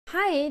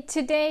Hi,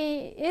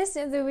 today is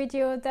the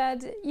video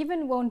that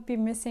even won't be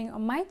missing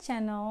on my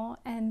channel,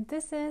 and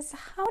this is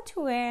how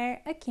to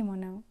wear a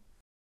kimono.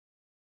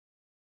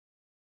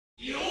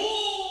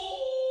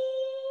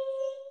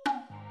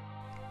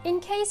 In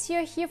case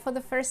you're here for the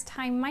first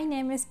time, my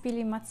name is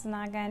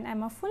Matsunaga and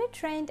I'm a fully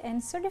trained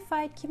and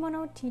certified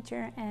kimono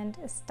teacher and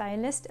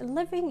stylist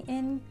living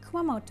in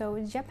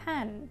Kumamoto,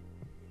 Japan.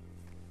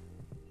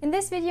 In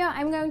this video,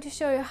 I'm going to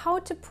show you how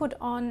to put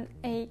on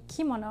a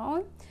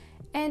kimono.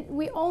 And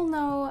we all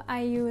know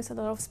I use a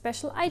lot of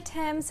special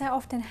items. I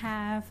often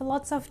have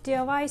lots of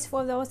DIYs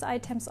for those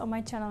items on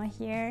my channel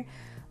here.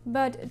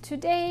 But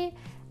today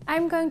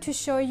I'm going to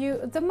show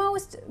you the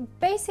most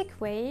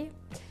basic way.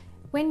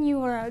 When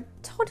you are a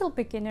total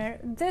beginner,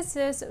 this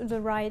is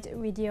the right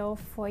video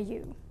for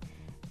you.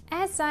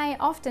 As I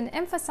often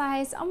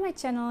emphasize on my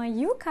channel,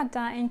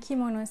 yukata and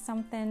kimono is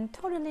something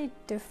totally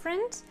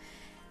different.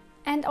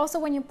 And also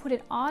when you put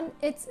it on,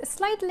 it's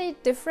slightly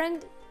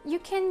different. You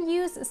can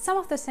use some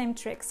of the same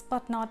tricks,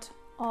 but not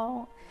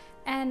all.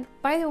 And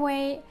by the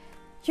way,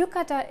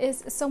 yukata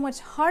is so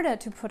much harder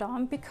to put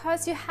on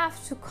because you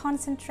have to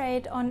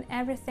concentrate on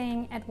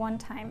everything at one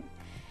time.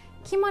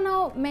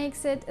 Kimono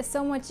makes it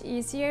so much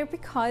easier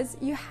because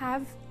you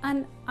have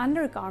an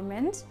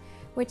undergarment,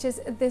 which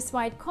is this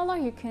white color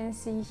you can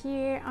see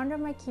here under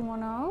my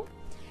kimono.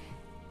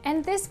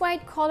 And this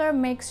white color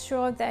makes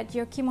sure that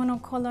your kimono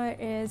color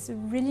is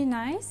really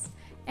nice.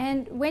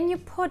 And when you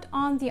put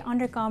on the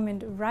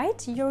undergarment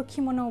right, your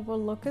kimono will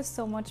look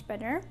so much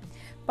better.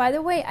 By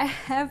the way, I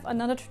have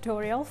another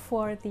tutorial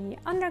for the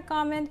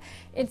undergarment.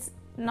 It's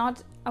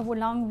not a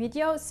long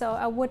video, so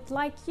I would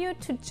like you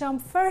to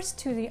jump first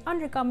to the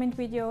undergarment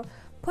video,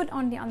 put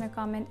on the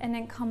undergarment, and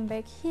then come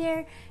back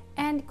here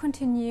and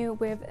continue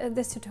with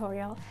this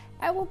tutorial.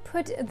 I will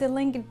put the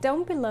link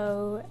down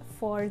below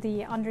for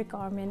the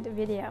undergarment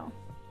video.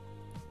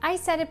 I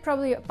said it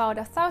probably about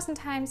 1,000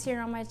 times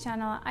here on my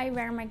channel, I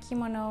wear my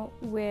kimono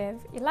with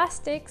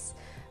elastics,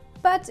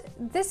 but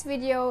this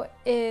video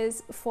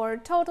is for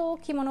total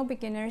kimono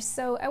beginners,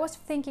 so I was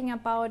thinking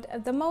about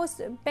the most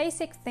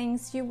basic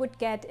things you would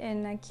get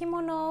in a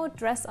kimono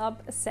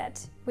dress-up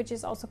set, which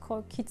is also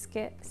called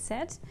kitsuke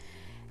set.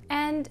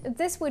 And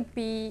this would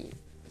be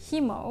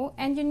himo,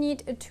 and you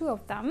need 2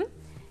 of them.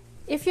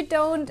 If you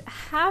don't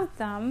have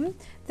them,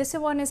 this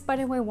one is, by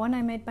the way, one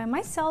I made by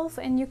myself,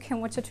 and you can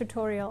watch a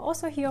tutorial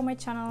also here on my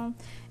channel.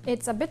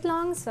 It's a bit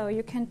long, so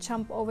you can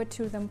jump over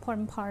to the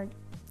important part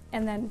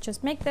and then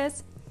just make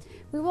this.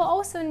 We will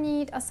also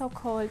need a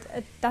so-called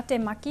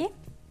datemaki,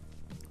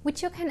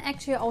 which you can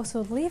actually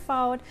also leave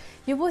out.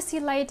 You will see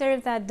later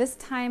that this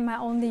time I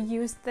only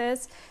used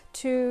this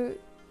to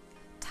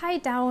tie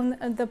down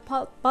the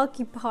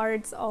bulky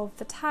parts of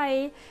the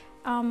tie.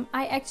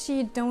 I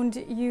actually don't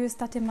use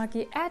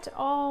datemaki at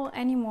all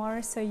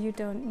anymore, so you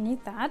don't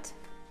need that.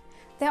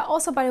 They are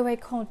also, by the way,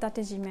 called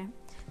datejime.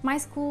 My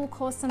school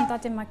calls them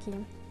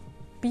datemaki.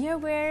 Be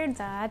aware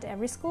that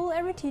every school,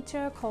 every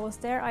teacher calls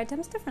their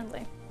items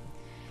differently.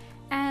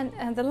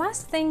 And the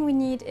last thing we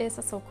need is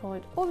a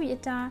so-called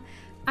obi-ita.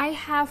 I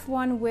have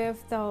one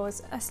with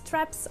those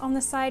straps on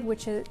the side,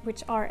 which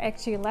are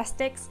actually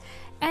elastics,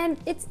 and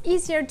it's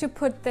easier to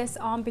put this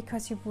on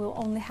because you will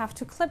only have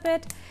to clip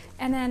it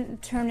and then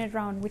turn it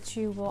around, which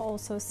you will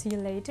also see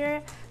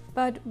later.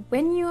 But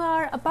when you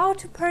are about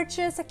to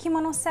purchase a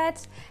kimono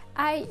set,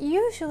 I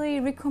usually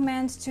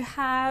recommend to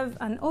have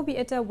an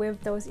obi-ita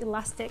with those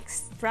elastic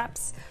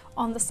straps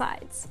on the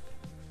sides.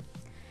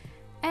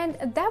 And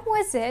that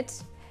was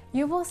it.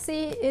 You will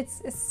see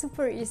it's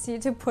super easy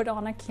to put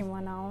on a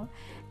kimono.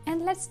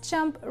 And let's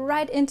jump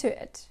right into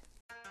it.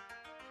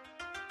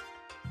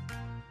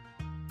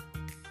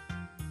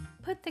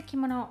 Put the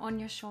kimono on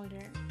your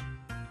shoulder.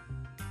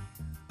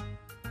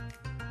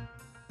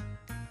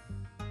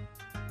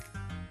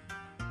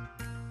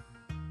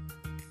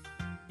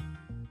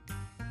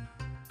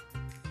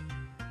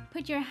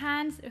 Put your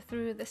hands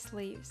through the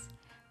sleeves.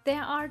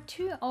 There are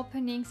 2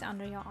 openings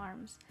under your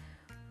arms.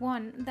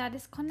 One that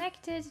is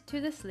connected to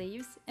the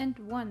sleeves and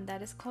one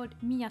that is called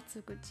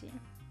miyatsuguchi.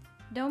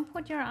 Don't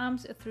put your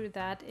arms through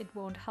that, it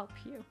won't help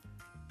you.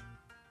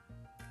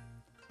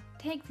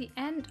 Take the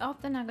end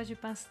of the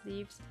nagajuban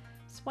sleeves,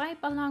 swipe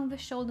along the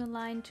shoulder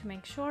line to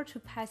make sure to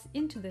pass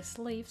into the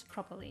sleeves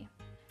properly.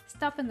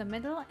 Stop in the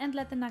middle and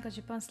let the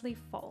nagajuban sleeve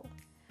fall.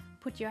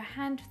 Put your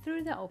hand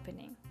through the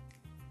opening.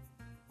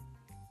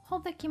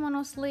 Hold the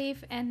kimono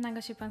sleeve and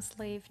nagajuban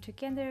sleeve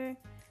together.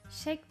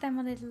 Shake them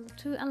a little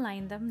to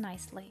align them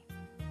nicely.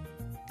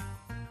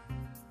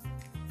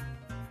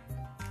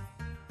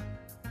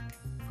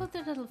 Put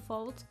the little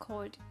folds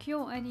called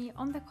kyoeri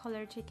on the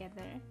collar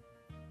together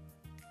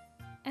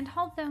and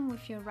hold them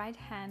with your right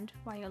hand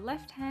while your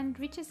left hand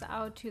reaches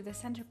out to the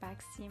center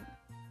back seam.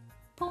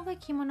 Pull the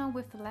kimono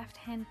with the left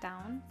hand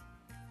down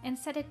and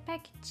set it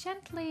back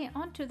gently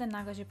onto the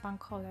nagajuban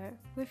collar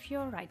with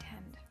your right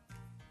hand.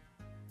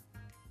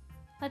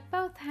 Let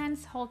both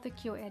hands hold the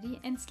kyoeri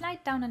and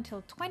slide down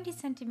until 20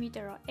 cm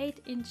or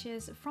 8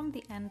 inches from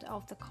the end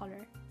of the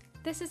collar.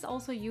 This is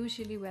also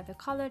usually where the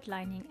collared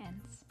lining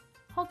ends.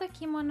 Hold the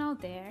kimono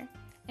there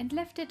and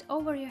lift it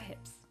over your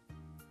hips.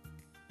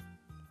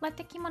 Let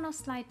the kimono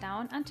slide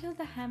down until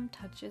the hem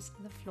touches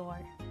the floor.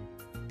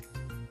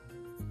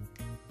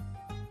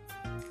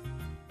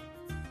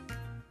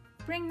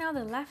 Bring now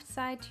the left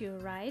side to your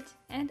right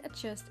and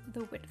adjust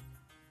the width.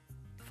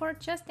 For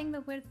adjusting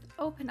the width,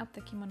 open up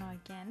the kimono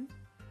again.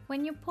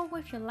 When you pull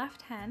with your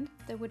left hand,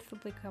 the width will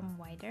become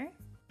wider.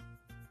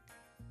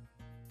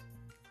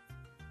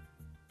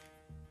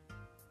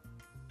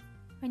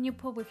 When you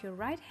pull with your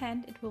right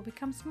hand, it will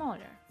become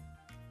smaller.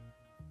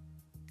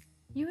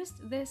 Use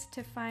this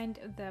to find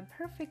the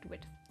perfect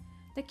width.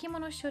 The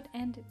kimono should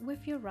end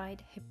with your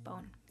right hip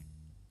bone.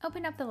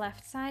 Open up the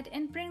left side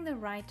and bring the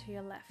right to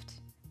your left.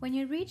 When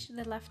you reach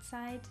the left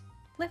side,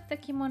 lift the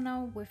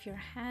kimono with your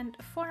hand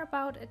for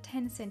about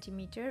 10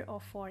 cm or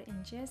 4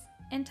 inches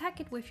and tuck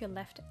it with your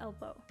left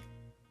elbow.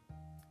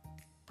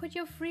 Put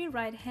your free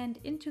right hand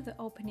into the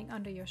opening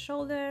under your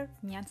shoulder,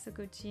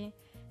 Matsunaga,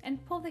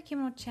 and pull the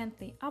kimono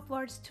gently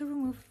upwards to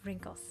remove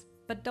wrinkles,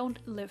 but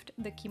don't lift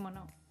the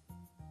kimono.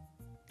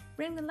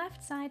 Bring the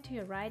left side to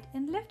your right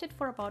and lift it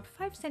for about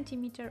 5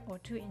 cm or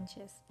 2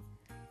 inches.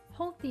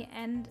 Hold the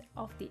end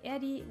of the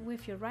eddy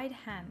with your right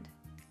hand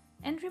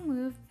and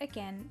remove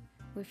again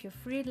with your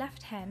free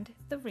left hand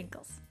the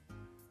wrinkles.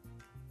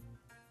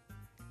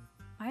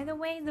 Either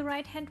way, the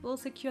right hand will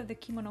secure the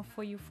kimono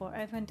for you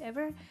forever and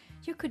ever.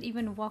 You could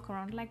even walk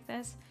around like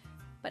this,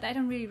 but I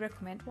don't really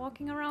recommend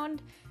walking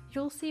around.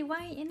 You'll see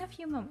why in a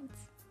few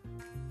moments.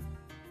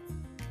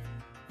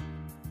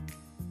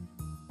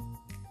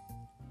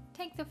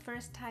 Take the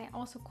first tie,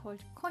 also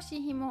called koshi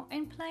himo,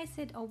 and place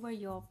it over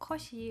your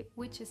koshi,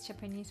 which is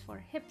Japanese for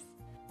hips.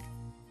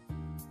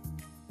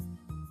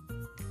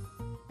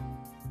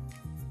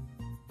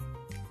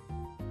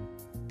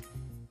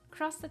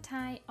 Cross the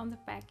tie on the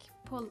back,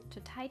 pull to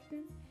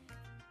tighten,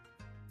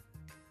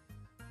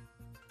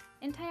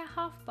 and tie a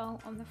half bow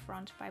on the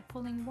front by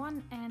pulling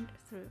one end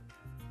through.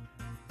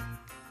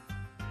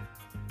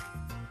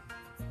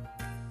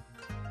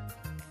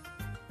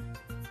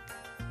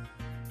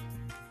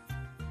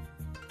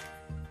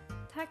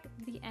 Tuck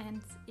the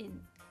ends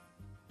in.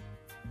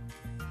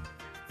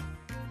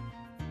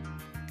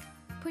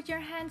 Put your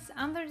hands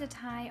under the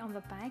tie on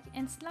the back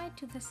and slide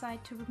to the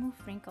side to remove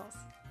wrinkles.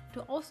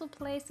 To also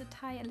place the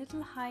tie a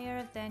little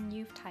higher than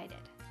you've tied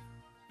it.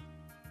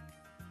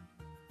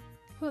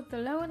 Put the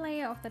lower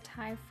layer of the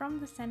tie from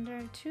the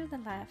center to the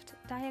left,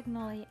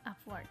 diagonally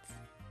upwards.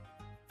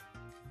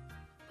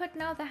 Put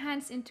now the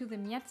hands into the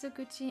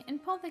Matsunaga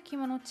and pull the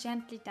kimono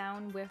gently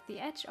down with the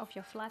edge of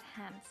your flat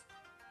hands.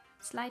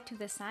 Slide to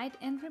the side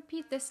and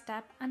repeat this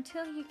step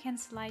until you can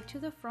slide to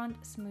the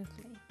front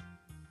smoothly.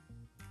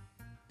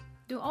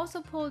 Do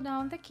also pull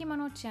down the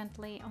kimono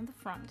gently on the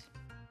front.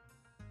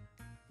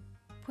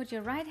 Put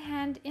your right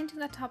hand into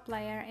the top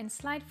layer and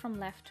slide from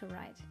left to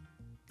right.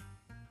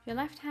 Your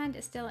left hand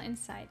is still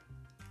inside.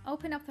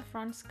 Open up the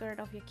front skirt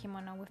of your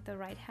kimono with the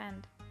right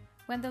hand.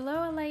 When the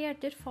lower layer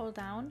did fall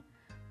down,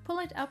 pull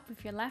it up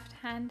with your left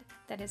hand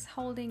that is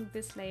holding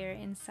this layer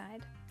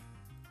inside.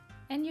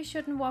 And you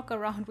shouldn't walk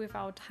around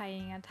without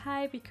tying a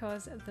tie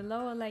because the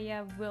lower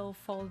layer will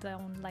fall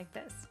down like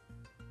this.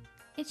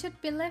 It should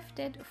be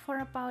lifted for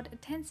about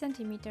 10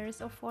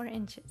 cm or 4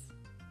 inches.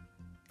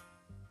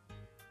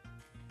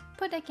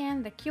 Put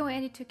again the kyo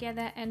eddy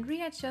together and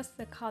readjust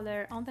the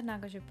collar on the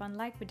nagajuban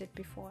like we did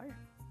before.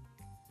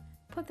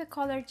 Put the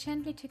collar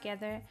gently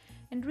together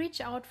and reach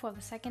out for the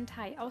second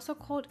tie, also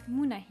called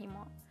muna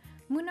himo.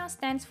 Muna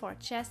stands for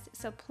chest,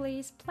 so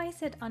please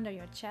place it under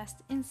your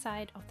chest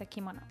inside of the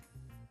kimono.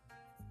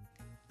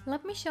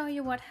 Let me show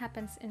you what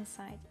happens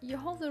inside. You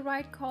hold the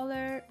right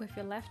collar with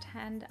your left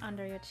hand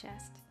under your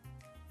chest.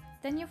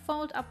 Then you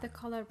fold up the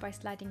collar by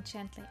sliding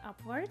gently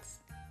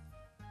upwards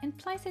and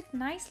place it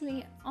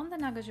nicely on the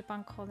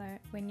nagajuban collar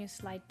when you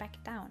slide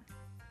back down.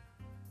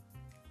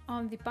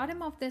 On the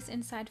bottom of this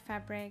inside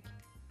fabric,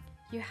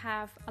 you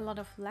have a lot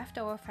of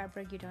leftover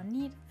fabric you don't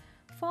need.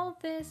 Fold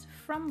this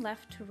from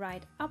left to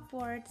right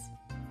upwards.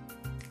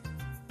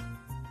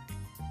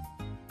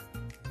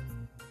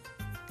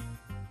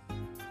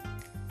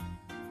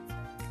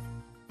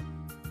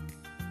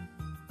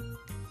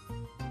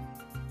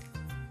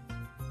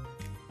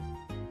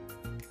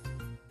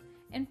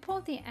 And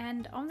pull the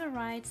end on the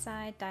right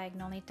side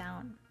diagonally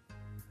down.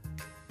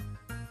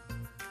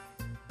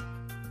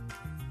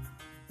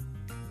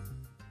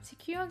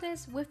 Secure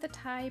this with the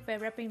tie by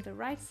wrapping the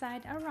right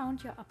side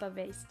around your upper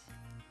waist.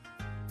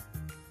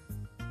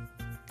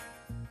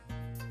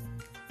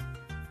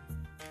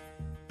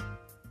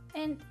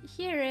 And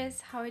here is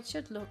how it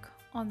should look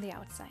on the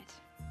outside.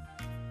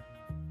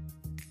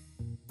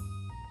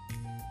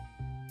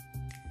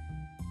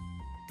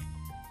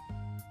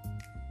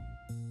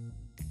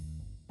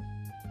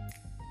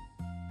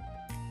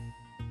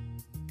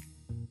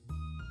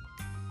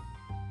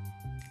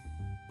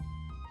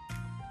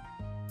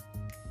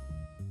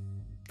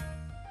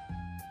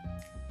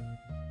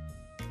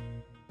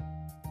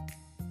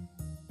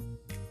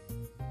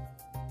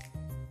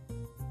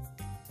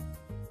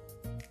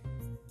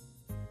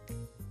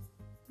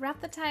 Wrap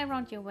the tie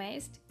around your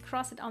waist,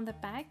 cross it on the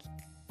back.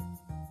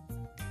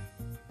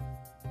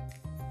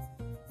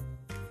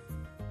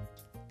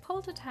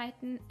 Pull to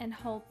tighten and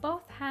hold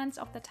both hands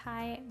of the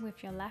tie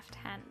with your left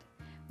hand,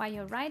 while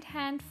your right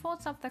hand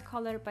folds up the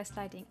collar by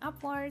sliding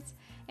upwards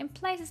and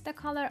places the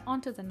collar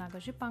onto the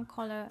nagajuban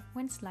collar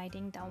when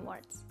sliding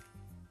downwards.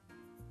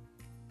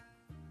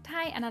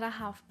 Tie another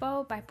half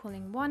bow by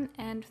pulling one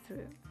end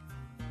through.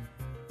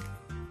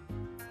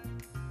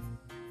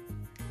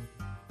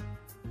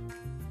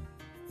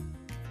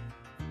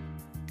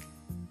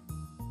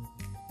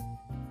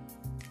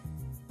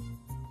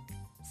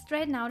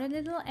 Straighten out a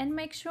little and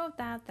make sure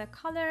that the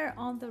collar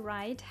on the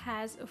right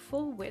has a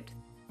full width.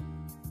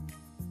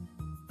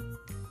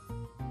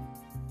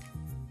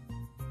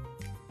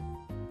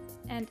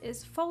 And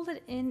is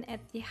folded in at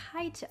the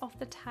height of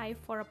the tie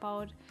for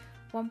about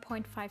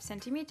 1.5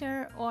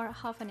 cm or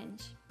half an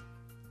inch.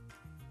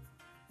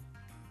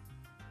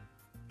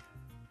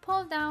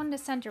 Pull down the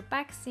center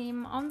back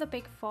seam on the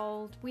big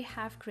fold we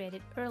have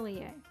created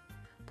earlier.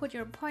 Put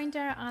your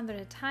pointer under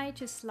the tie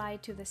to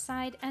slide to the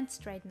side and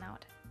straighten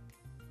out.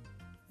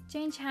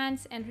 Change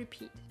hands and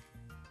repeat.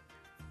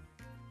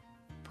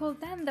 Pull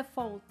then the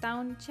fold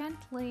down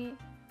gently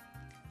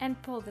and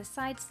pull the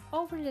sides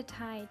over the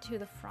tie to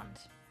the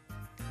front.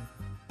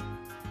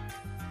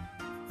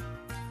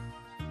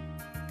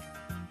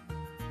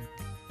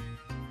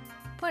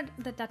 Put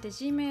the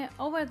datejime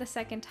over the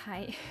second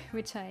tie,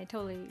 which I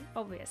totally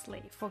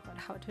obviously forgot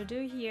how to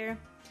do here,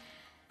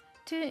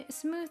 to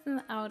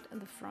smoothen out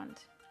the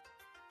front.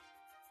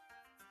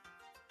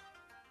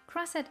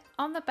 Cross it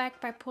on the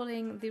back by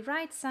pulling the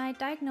right side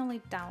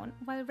diagonally down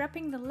while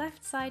wrapping the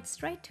left side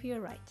straight to your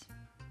right.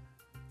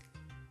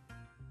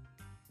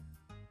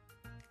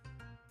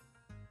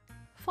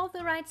 Fold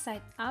the right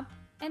side up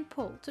and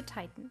pull to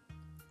tighten.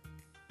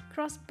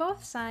 Cross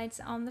both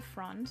sides on the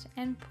front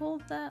and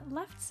pull the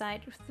left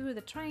side through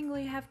the triangle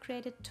you have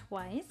created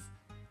twice.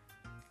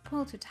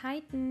 Pull to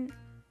tighten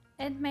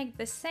and make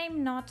the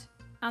same knot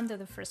under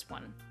the first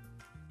one.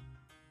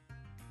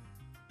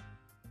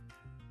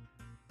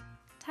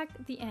 Tuck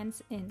the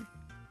ends in.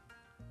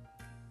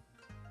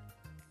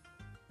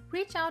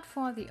 Reach out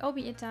for the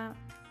obi-ita.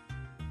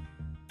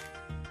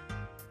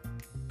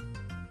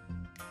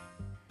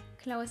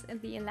 Close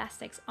the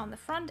elastics on the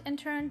front and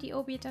turn the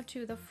obi-ita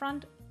to the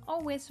front,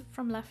 always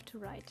from left to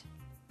right.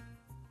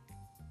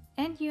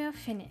 And you are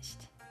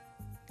finished.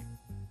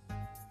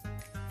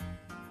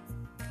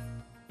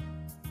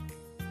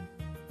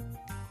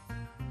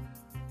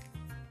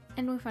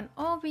 And with an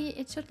obi,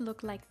 it should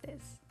look like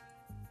this.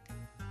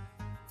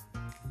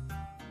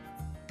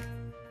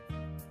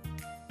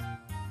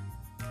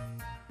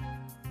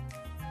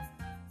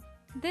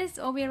 This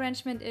obi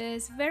arrangement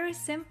is very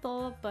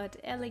simple but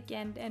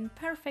elegant and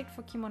perfect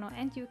for kimono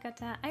and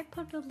yukata. I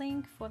put the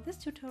link for this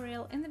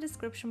tutorial in the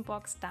description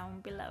box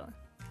down below.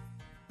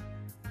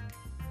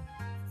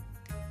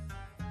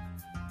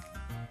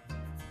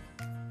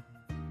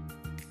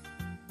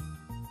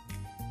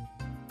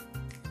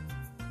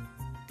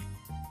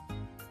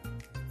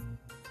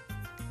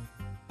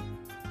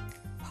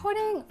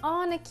 Putting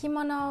on a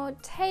kimono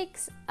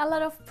takes a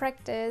lot of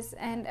practice,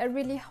 and I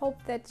really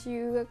hope that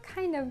you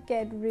kind of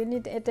get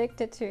really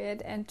addicted to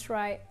it and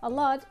try a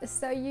lot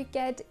so you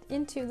get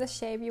into the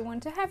shape you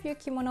want to have your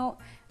kimono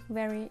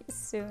very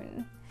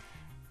soon.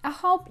 I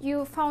hope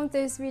you found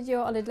this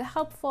video a little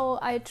helpful.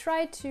 I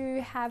tried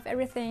to have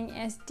everything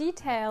as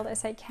detailed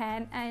as I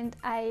can, and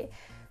I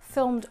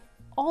filmed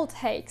all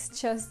takes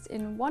just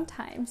in one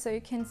time, so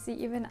you can see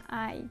even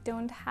I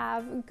don't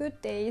have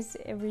good days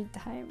every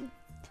time.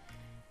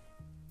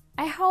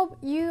 I hope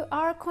you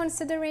are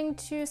considering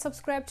to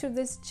subscribe to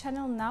this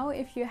channel now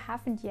if you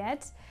haven't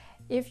yet.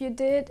 If you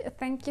did,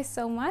 thank you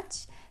so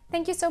much.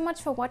 Thank you so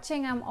much for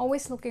watching. I'm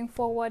always looking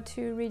forward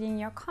to reading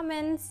your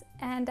comments,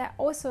 and I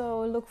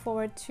also look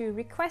forward to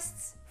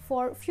requests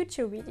for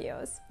future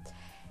videos.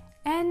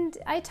 And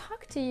I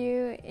talk to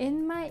you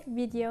in my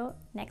video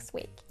next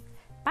week.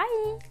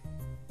 Bye!